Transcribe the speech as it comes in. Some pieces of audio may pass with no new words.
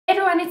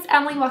everyone, it's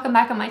Emily. Welcome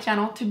back on my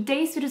channel.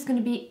 Today's video is going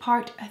to be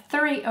part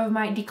 3 of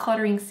my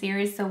decluttering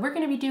series. So we're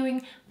going to be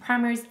doing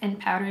primers and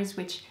powders,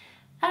 which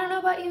I don't know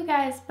about you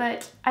guys,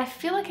 but I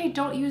feel like I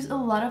don't use a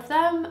lot of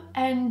them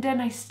and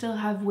then I still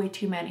have way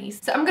too many.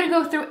 So I'm going to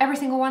go through every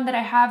single one that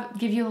I have,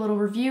 give you a little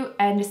review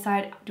and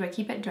decide, do I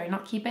keep it, do I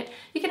not keep it?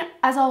 You can,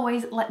 as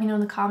always, let me know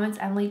in the comments,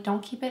 Emily,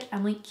 don't keep it,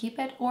 Emily, keep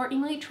it, or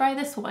Emily, try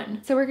this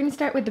one. So we're going to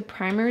start with the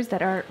primers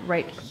that are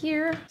right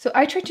here. So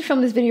I tried to film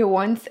this video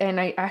once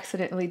and I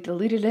accidentally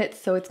deleted it,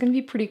 so it's going to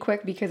be pretty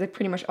quick because I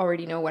pretty much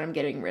already know what I'm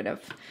getting rid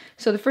of.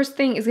 So the first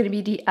thing is going to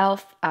be the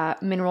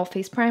e.l.f. Mineral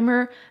Face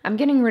Primer. I'm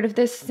getting rid of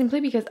this simply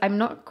because I'm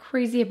not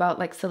crazy about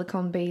like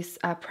silicone-based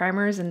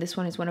primers, and this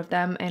one is one of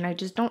them, and I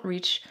just don't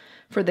reach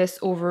for this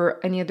over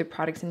any other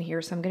products in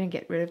here, so I'm going to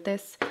get rid of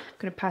this. I'm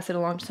going to pass it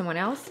along to someone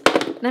else.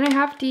 Then I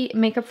have the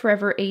Makeup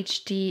Forever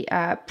HD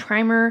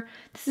primer.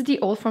 This is the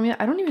old formula.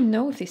 I don't even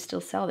know if they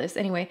still sell this.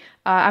 Anyway,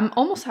 I'm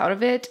almost out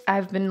of it.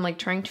 I've been like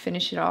trying to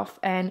finish it off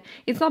and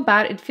it's not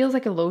bad. It feels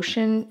like a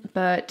lotion,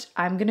 but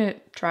I'm going to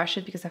trash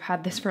it because I've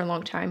had this for a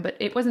long time, but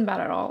it wasn't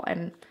bad at all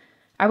and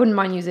I wouldn't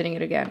mind using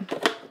it again.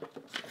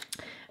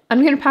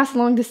 I'm going to pass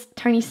along this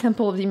tiny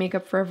sample of the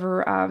Makeup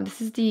Forever.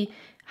 This is the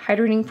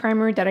hydrating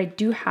primer that I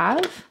do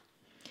have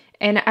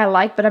and I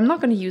like, but I'm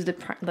not going to use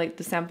the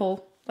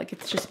sample. Like,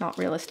 it's just not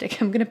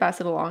realistic. I'm going to pass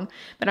it along,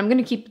 but I'm going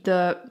to keep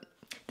this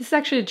is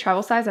actually the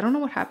travel size. I don't know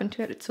what happened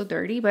to it. It's so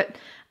dirty, but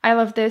I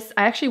love this.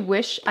 I actually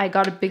wish I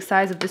got a big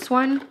size of this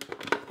one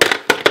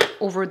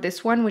over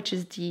this one, which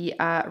is the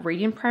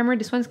Radiant Primer.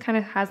 This one's kind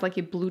of has like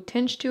a blue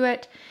tinge to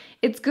it.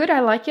 It's good, I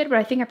like it, but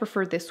I think I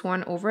prefer this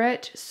one over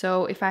it.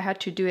 So if I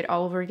had to do it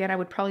all over again, I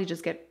would probably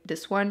just get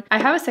this one. I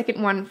have a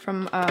second one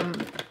from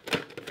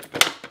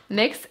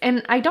NYX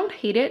and I don't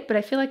hate it, but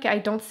I feel like I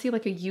don't see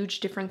like a huge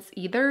difference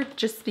either,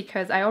 just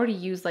because I already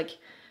use like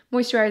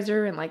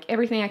moisturizer and like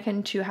everything I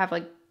can to have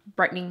like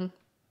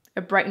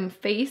a brightened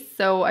face.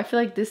 So I feel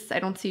like this, I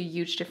don't see a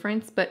huge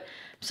difference, but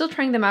I'm still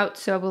trying them out.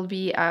 So I will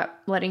be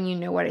letting you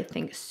know what I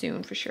think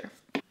soon for sure.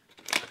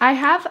 I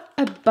have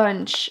a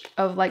bunch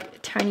of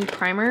like tiny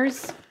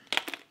primers.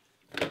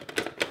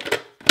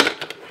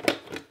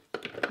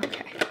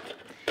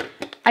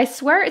 I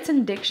swear it's an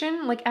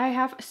addiction. Like, I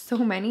have so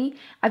many.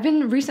 I've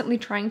been recently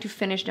trying to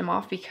finish them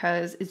off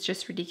because it's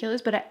just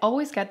ridiculous, but I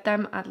always get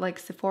them at like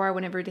Sephora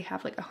whenever they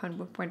have like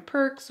 100-point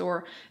perks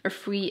or a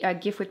free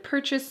gift with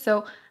purchase.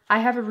 So I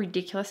have a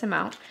ridiculous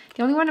amount.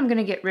 The only one I'm going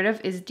to get rid of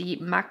is the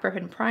MAC Prep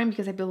and Prime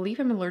because I believe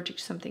I'm allergic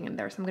to something in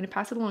there. So I'm going to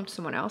pass it along to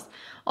someone else.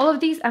 All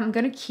of these I'm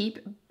going to keep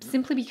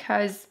simply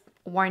because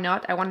why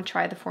not? I want to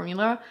try the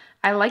formula.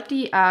 I like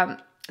the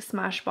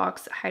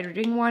Smashbox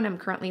hydrating one. I'm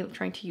currently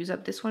trying to use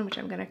up this one, which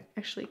I'm gonna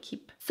actually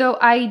keep. So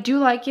I do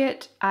like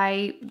it.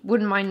 I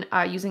wouldn't mind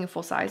using a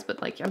full size, but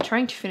like I'm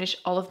trying to finish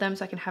all of them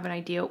so I can have an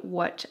idea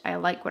what I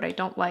like, what I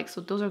don't like. So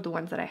those are the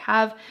ones that I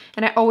have,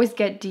 and I always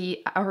get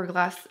the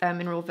Hourglass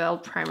Mineral Veil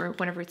Primer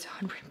whenever it's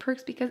 100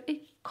 perks because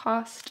it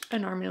costs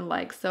an arm and a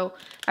leg. So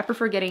I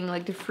prefer getting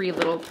like the free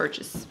little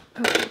purchase.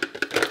 Okay.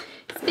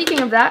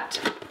 Speaking of that,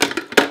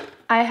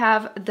 I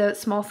have the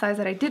small size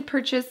that I did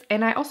purchase,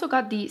 and I also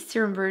got the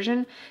serum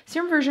version.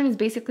 Serum version is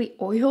basically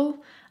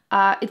oil.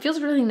 It feels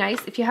really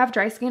nice. If you have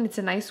dry skin, it's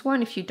a nice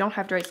one. If you don't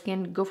have dry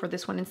skin, go for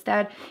this one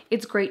instead.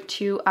 It's great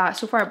too.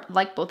 So far, I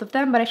like both of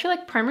them, but I feel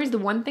like primer is the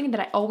one thing that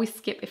I always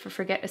skip if I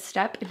forget a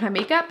step in my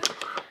makeup,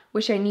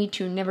 which I need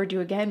to never do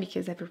again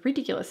because I have a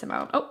ridiculous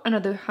amount. Oh,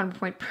 another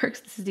 100-point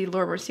perks. This is the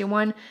Laura Mercier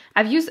one.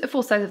 I've used a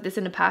full size of this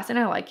in the past, and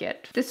I like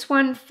it. This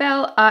one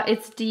fell.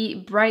 It's the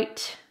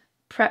Bright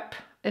Prep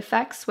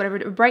Effects, whatever,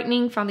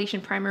 brightening foundation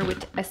primer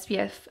with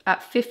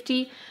SPF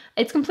 50.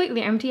 It's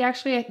completely empty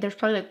actually. There's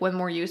probably like one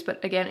more use,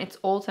 but again, it's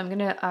old, so I'm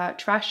gonna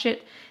trash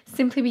it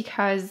simply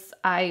because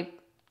I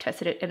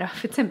tested it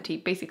enough. It's empty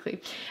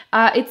basically.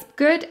 It's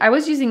good. I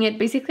was using it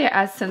basically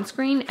as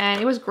sunscreen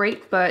and it was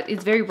great, but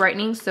it's very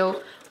brightening.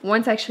 So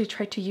once I actually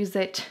tried to use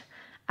it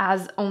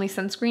as only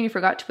sunscreen, I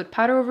forgot to put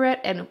powder over it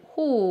and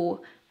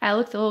oh, I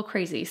looked a little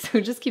crazy. So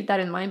just keep that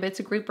in mind, but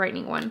it's a great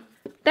brightening one.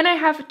 Then I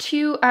have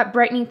two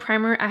brightening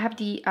primer. I have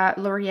the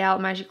L'Oreal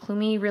Magic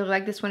Lumi. Really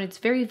like this one. It's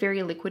very, very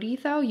liquidy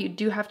though. You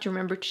do have to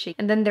remember to shake.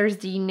 And then there's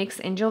the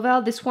NYX Angel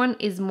Veil. This one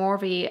is more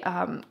of a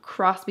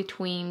cross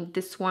between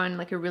this one,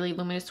 like a really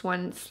luminous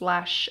one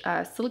slash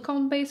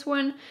silicone based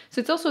one.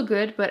 So it's also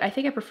good, but I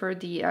think I prefer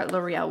the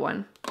L'Oreal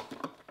one.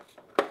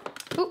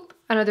 Ooh,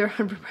 another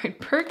 100-point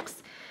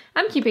perks.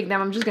 I'm keeping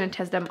them. I'm just going to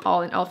test them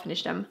all and I'll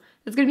finish them.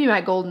 It's going to be my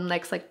goal in the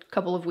next like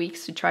couple of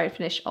weeks to try and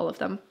finish all of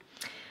them.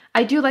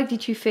 I do like the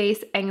Too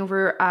Faced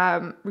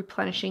Hangover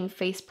Replenishing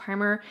Face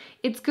Primer.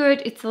 It's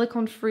good, it's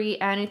silicone free,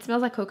 and it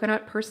smells like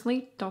coconut.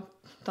 Personally, don't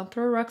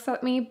throw rocks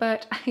at me,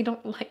 but I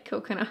don't like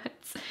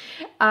coconuts.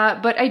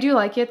 But I do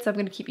like it, so I'm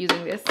going to keep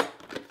using this.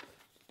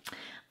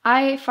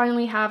 I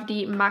finally have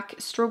the MAC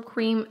Strobe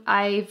Cream.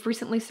 I've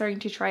recently started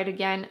to try it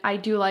again. I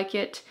do like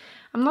it.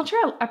 I'm not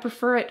sure I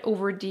prefer it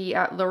over the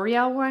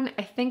L'Oreal one.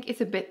 I think it's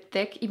a bit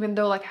thick, even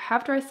though like I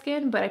have dry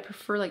skin, but I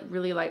prefer like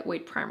really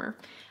lightweight primer.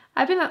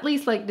 I've been at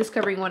least like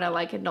discovering what I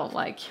like and don't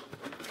like.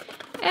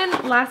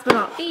 And last but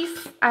not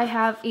least, I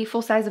have a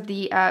full size of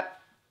the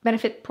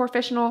Benefit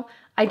Professional.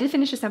 I did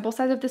finish a sample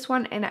size of this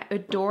one and I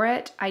adore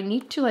it. I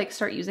need to like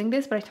start using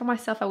this, but I told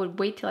myself I would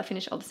wait till I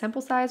finish all the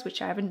sample size,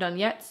 which I haven't done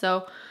yet.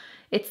 So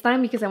it's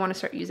time because I want to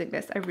start using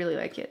this. I really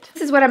like it.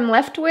 This is what I'm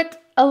left with,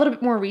 a little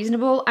bit more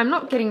reasonable. I'm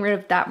not getting rid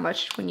of that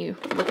much when you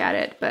look at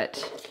it,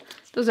 but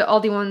those are all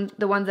the ones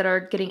that are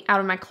getting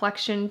out of my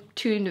collection,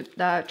 2 in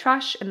the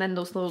trash, and then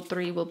those little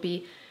 3 will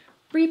be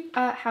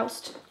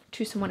housed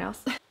to someone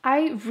else.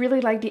 I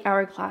really like the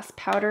Hourglass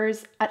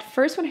powders. At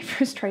first, when I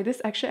first tried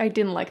this, actually, I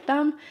didn't like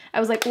them. I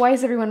was like, why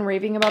is everyone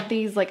raving about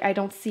these? Like, I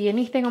don't see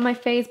anything on my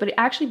face, but it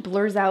actually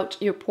blurs out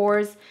your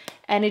pores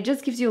and it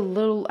just gives you a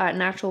little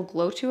natural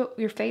glow to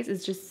your face.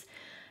 It's just,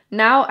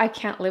 now I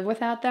can't live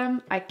without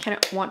them. I kind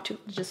of want to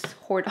just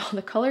hoard all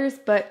the colors,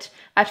 but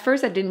at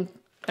first I didn't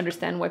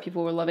understand why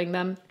people were loving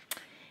them.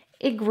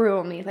 It grew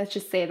on me, let's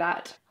just say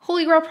that.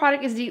 Holy Grail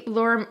product is the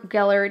Laura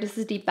Geller. This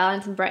is the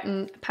Balance and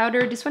Brighten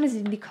powder. This one is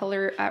in the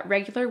color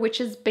Regular, which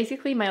is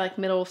basically my like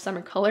middle of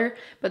summer color,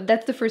 but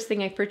that's the first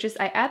thing I purchased.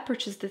 I had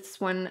purchased this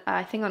one,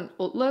 I think on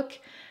Outlook,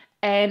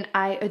 and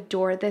I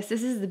adore this.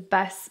 This is the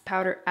best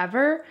powder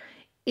ever.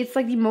 It's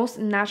like the most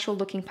natural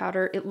looking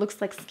powder. It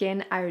looks like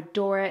skin, I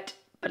adore it.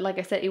 But like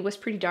I said, it was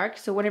pretty dark.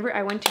 So whenever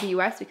I went to the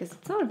US, because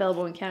it's not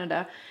available in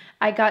Canada,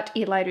 I got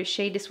a lighter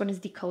shade. This one is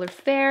the color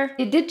Fair.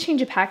 It did change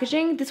the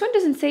packaging. This one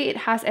doesn't say it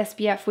has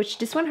SPF, which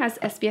this one has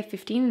SPF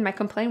 15. My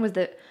complaint was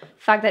the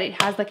fact that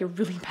it has like a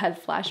really bad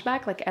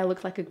flashback. Like I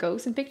look like a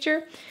ghost in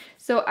picture.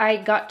 So I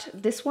got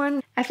this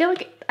one. I feel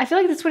like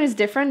this one is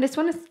different. This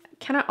one is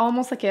kind of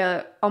almost like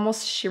a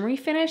almost shimmery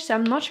finish. So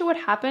I'm not sure what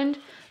happened.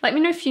 Let me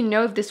know if you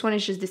know if this one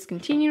is just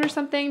discontinued or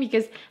something,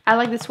 because I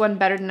like this one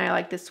better than I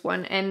like this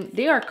one. And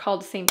they are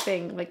called the same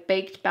thing, like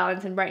Baked,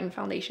 Balance, and Brighten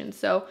foundation.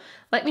 So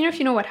let me know if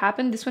you know what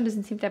happened. This one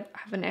doesn't seem to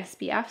have an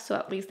SPF, so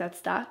at least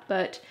that's that.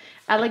 But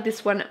I like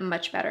this one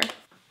much better.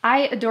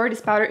 I adore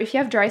this powder. If you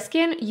have dry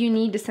skin, you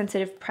need the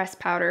sensitive press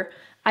powder.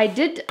 I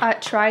did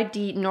try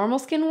the normal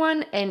skin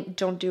one, and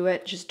don't do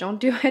it. Just don't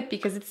do it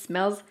because it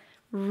smells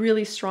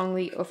really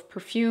strongly of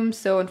perfume.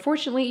 So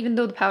unfortunately, even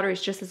though the powder is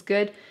just as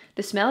good,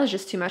 the smell is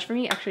just too much for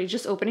me. Actually,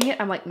 just opening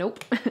it, I'm like,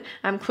 nope,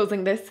 I'm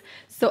closing this.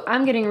 So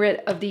I'm getting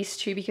rid of these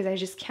two because I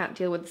just can't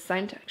deal with the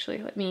scent. Actually,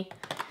 let me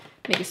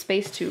make a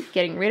space to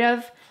getting rid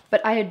of.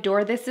 But I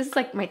adore this. This is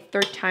like my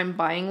 3rd time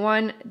buying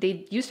one.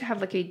 They used to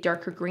have like a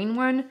darker green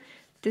one.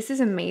 This is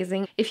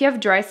amazing. If you have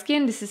dry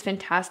skin, this is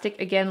fantastic.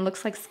 Again,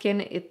 looks like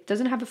skin. It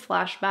doesn't have a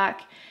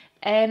flashback.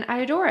 And I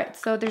adore it.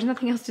 So there's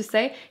nothing else to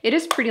say. It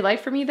is pretty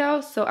light for me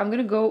though. So I'm going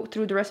to go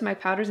through the rest of my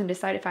powders and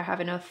decide if I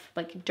have enough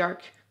like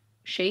dark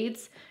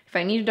shades. If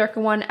I need a darker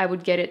one, I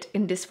would get it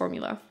in this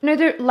formula.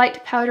 Another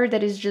light powder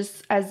that is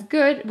just as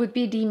good would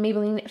be the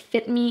Maybelline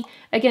Fit Me.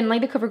 Again,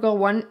 like the CoverGirl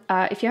one,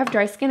 if you have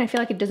dry skin, I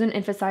feel like it doesn't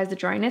emphasize the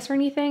dryness or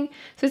anything.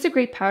 So it's a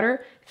great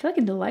powder. I feel like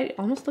in the light, it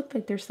almost looked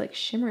like there's like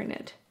shimmer in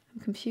it.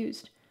 I'm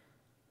confused.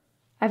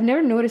 I've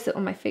never noticed it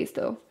on my face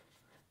though.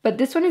 But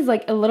this one is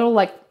like a little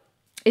like,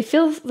 it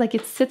feels like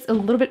it sits a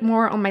little bit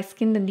more on my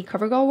skin than the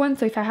CoverGirl one.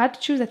 So if I had to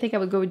choose, I think I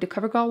would go with the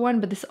CoverGirl one,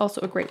 but this is also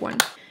a great one.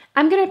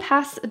 I'm going to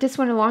pass this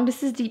one along.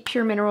 This is the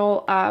Pure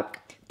Mineral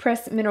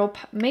Press Mineral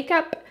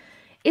Makeup.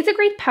 It's a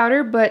great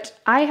powder, but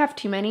I have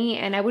too many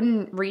and I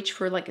wouldn't reach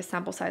for like a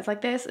sample size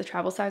like this, a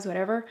travel size,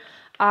 whatever.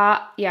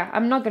 Yeah,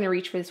 I'm not going to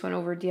reach for this one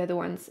over the other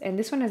ones. And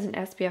this one has an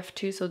SPF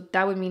too, so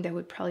that would mean that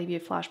would probably be a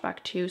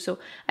flashback too. So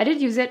I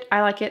did use it. I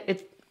like it.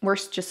 It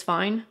works just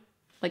fine.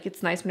 Like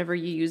it's nice whenever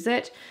you use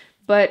it,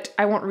 but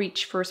I won't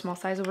reach for a small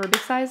size over a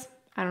big size.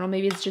 I don't know,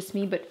 maybe it's just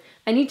me, but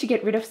I need to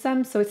get rid of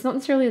some. So it's not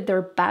necessarily that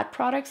they're bad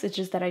products. It's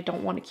just that I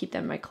don't want to keep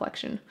them in my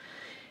collection.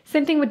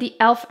 Same thing with the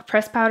e.l.f.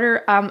 press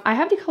powder. I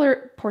have the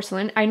color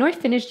Porcelain. I know I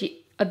finished the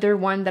other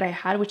one that I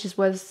had, which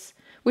was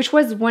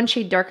one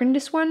shade darker than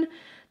this one.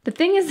 The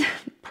thing is,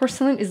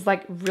 Porcelain is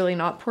like really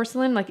not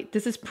porcelain. Like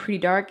this is pretty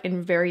dark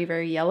and very,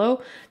 very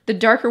yellow. The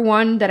darker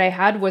one that I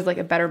had was like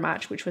a better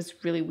match, which was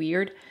really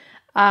weird.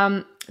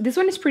 This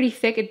one is pretty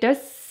thick. It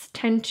does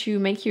tend to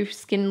make your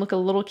skin look a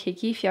little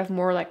cakey if you have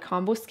more like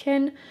combo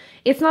skin.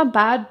 It's not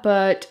bad,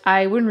 but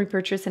I wouldn't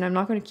repurchase and I'm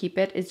not going to keep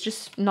it. It's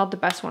just not the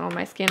best one on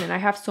my skin and I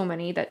have so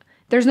many that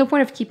there's no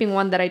point of keeping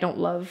one that I don't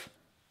love.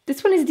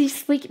 This one is the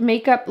Sleek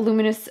Makeup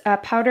Luminous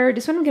powder.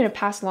 This one I'm going to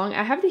pass along.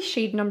 I have the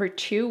shade number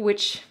 2,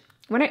 which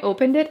when I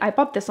opened it, I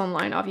bought this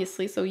online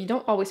obviously, so you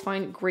don't always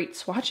find great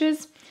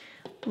swatches.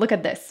 Look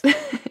at this.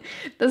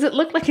 Does it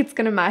look like it's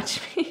going to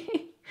match me?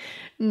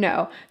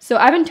 No. So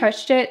I haven't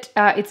touched it.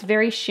 It's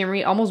very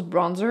shimmery, almost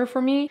bronzer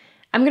for me.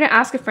 I'm going to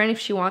ask a friend if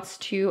she wants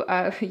to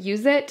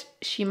use it.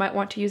 She might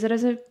want to use it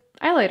as a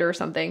highlighter or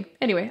something.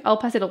 Anyway, I'll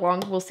pass it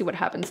along. We'll see what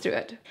happens to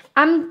it.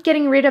 I'm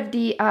getting rid of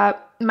the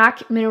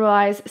MAC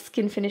Mineralized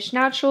Skin Finish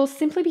Naturals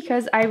simply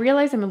because I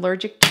realize I'm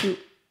allergic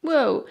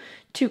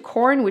to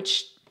corn,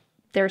 which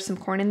there's some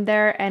corn in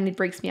there and it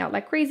breaks me out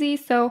like crazy.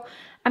 So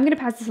I'm going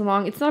to pass this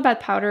along. It's not a bad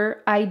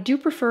powder. I do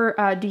prefer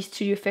the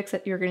Studio Fix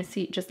that you're going to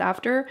see just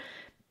after.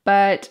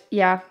 But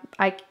yeah,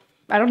 I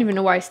don't even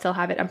know why I still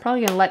have it. I'm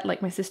probably gonna let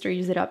like my sister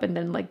use it up and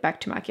then like back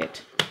to MAC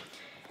it.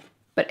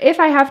 But if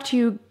I have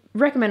to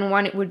recommend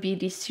one, it would be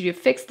the Studio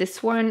Fix.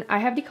 This one, I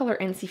have the color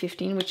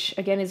NC15, which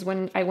again is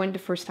when I went the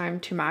first time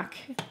to MAC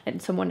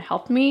and someone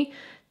helped me.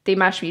 They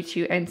matched me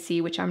to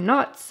NC, which I'm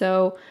not,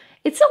 so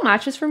it still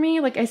matches for me.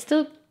 Like, I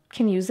still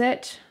can use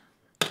it.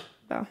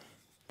 So,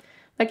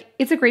 like,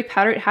 it's a great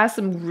powder. It has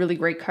some really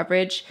great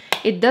coverage.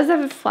 It does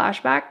have a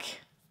flashback,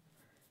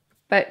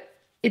 but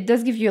it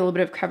does give you a little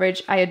bit of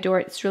coverage. I adore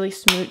it. It's really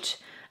smooth.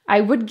 I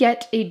would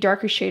get a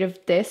darker shade of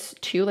this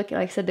too, like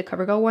I said, the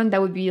Covergirl one.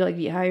 That would be like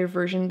the higher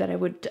version that I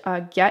would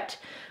get.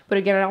 But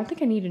again, I don't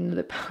think I need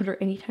another powder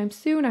anytime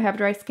soon. I have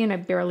dry skin. I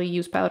barely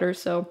use powder,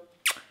 so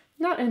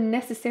not a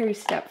necessary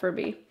step for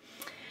me.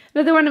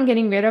 Another one I'm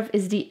getting rid of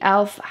is the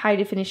e.l.f. High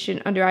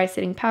Definition Under Eye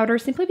Setting Powder,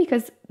 simply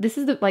because this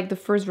is the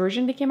first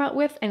version they came out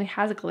with, and it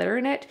has a glitter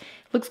in it.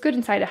 It looks good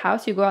inside a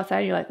house. You go outside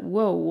and you're like,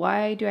 whoa,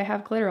 why do I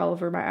have glitter all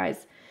over my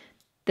eyes?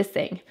 This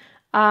thing.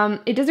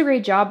 It does a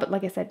great job, but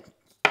like I said,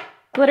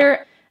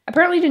 glitter.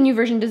 Apparently the new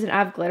version doesn't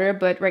have glitter,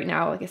 but right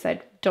now, like I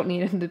said, don't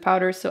need it in the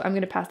powder, so I'm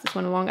gonna pass this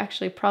one along.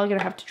 Actually, probably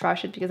gonna have to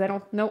trash it because I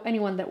don't know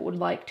anyone that would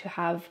like to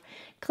have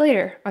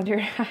glitter under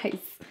their eyes.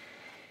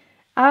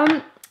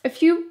 A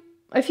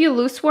few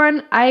loose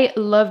one. I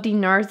love the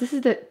NARS. This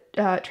is the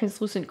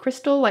translucent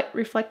crystal light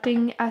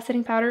reflecting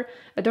setting powder.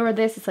 Adore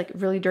this. It's like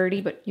really dirty,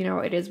 but you know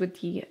it is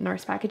with the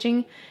NARS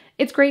packaging.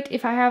 It's great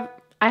if I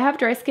have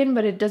dry skin,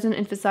 but it doesn't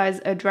emphasize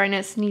a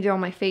dryness neither on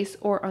my face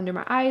or under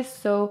my eyes,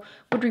 so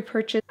would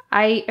repurchase.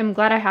 I am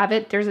glad I have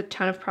it. There's a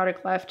ton of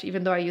product left,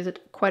 even though I use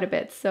it quite a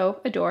bit, so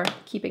adore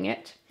keeping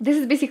it. This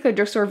is basically a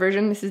drugstore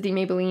version. This is the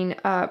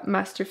Maybelline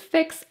Master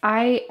Fix.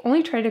 I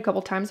only tried it a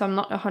couple times, so I'm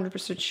not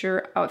 100%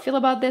 sure how I feel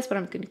about this, but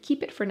I'm going to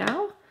keep it for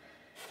now.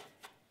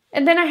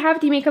 And then I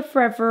have the Makeup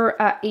Forever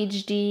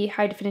HD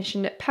High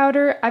Definition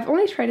Powder. I've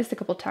only tried this a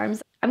couple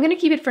times. I'm going to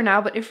keep it for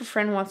now, but if a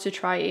friend wants to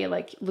try a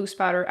like loose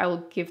powder, I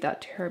will give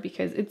that to her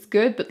because it's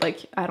good, but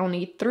like I don't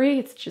need 3.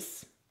 It's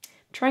just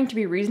trying to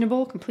be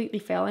reasonable, completely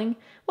failing.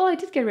 Well, I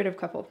did get rid of a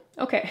couple.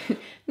 Okay,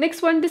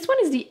 next one. This one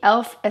is the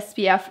e.l.f.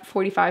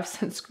 SPF45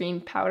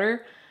 Sunscreen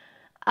Powder.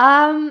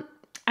 I'm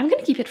going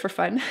to keep it for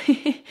fun.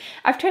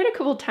 I've tried it a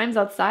couple times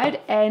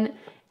outside and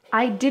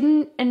I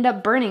didn't end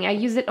up burning. I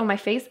used it on my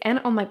face and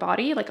on my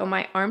body, like on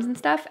my arms and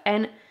stuff,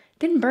 and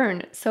didn't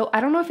burn. So I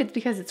don't know if it's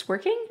because it's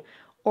working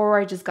or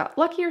I just got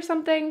lucky or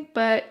something,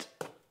 but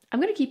I'm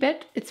gonna keep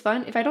it. It's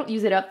fun. If I don't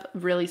use it up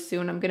really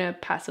soon, I'm gonna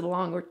pass it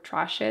along or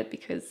trash it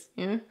because,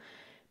 yeah.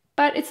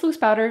 But it's loose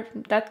powder.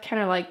 That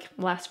kind of like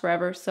lasts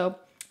forever, so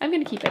I'm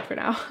gonna keep it for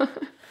now.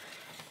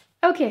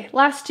 Okay,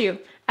 last two.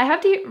 I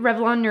have the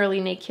Revlon Nearly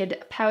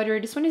Naked powder.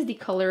 This one is the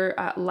color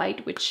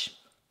Light, which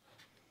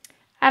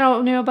I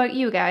don't know about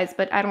you guys,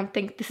 but I don't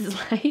think this is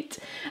light.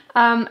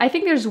 I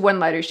think there's one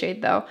lighter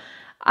shade though.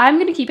 I'm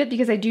going to keep it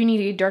because I do need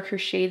a darker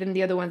shade than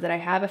the other ones that I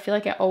have. I feel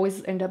like I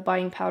always end up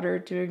buying powder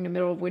during the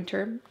middle of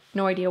winter.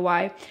 No idea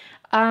why.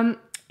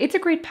 It's a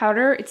great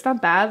powder. It's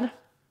not bad,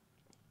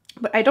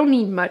 but I don't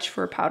need much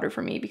for a powder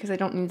for me because I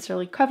don't need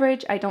necessarily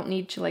coverage. I don't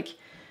need to like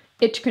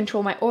it to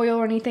control my oil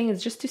or anything.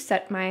 It's just to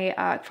set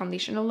my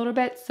foundation a little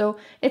bit. So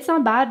it's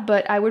not bad,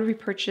 but I would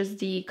repurchase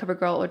the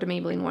Covergirl or the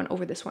Maybelline one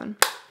over this one.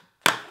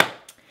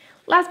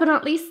 Last but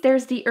not least,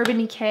 there's the Urban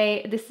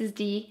Decay. This is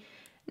the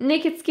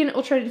Naked Skin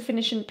Ultra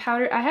Definition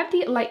Powder. I have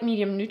the light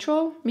medium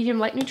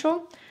light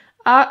neutral.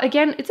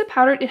 Again, it's a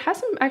powder. It has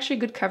some actually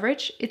good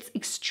coverage. It's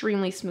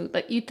extremely smooth.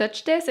 Like you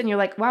touch this and you're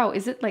like, wow,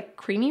 is it like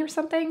creamy or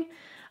something?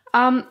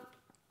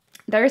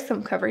 There is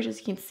some coverage, as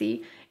you can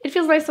see. It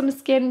feels nice on the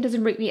skin,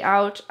 doesn't break me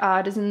out,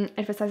 doesn't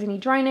emphasize any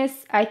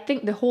dryness. I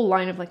think the whole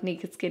line of like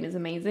Naked Skin is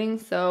amazing.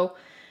 So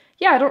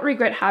yeah, I don't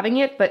regret having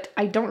it, but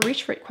I don't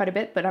reach for it quite a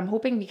bit, but I'm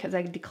hoping because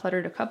I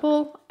decluttered a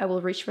couple, I will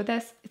reach for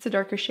this. It's a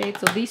darker shade,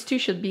 so these two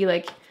should be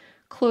like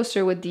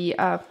closer with the,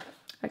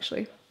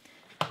 actually,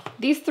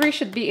 these 3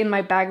 should be in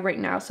my bag right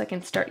now so I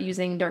can start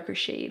using darker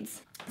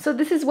shades. So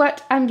this is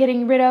what I'm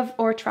getting rid of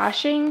or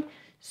trashing.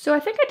 So I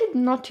think I did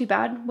not too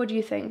bad. What do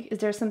you think? Is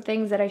there some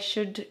things that I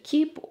should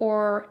keep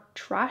or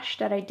trash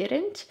that I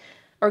didn't?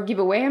 Or give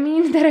away, I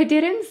mean, that I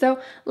didn't, so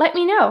let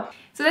me know.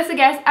 So that's it,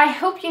 guys. I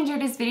hope you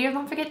enjoyed this video.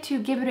 Don't forget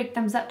to give it a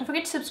thumbs up. Don't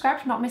forget to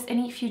subscribe to not miss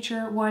any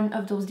future one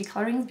of those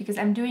declutterings because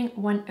I'm doing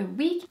one a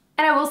week.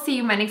 And I will see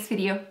you in my next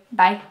video.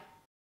 Bye.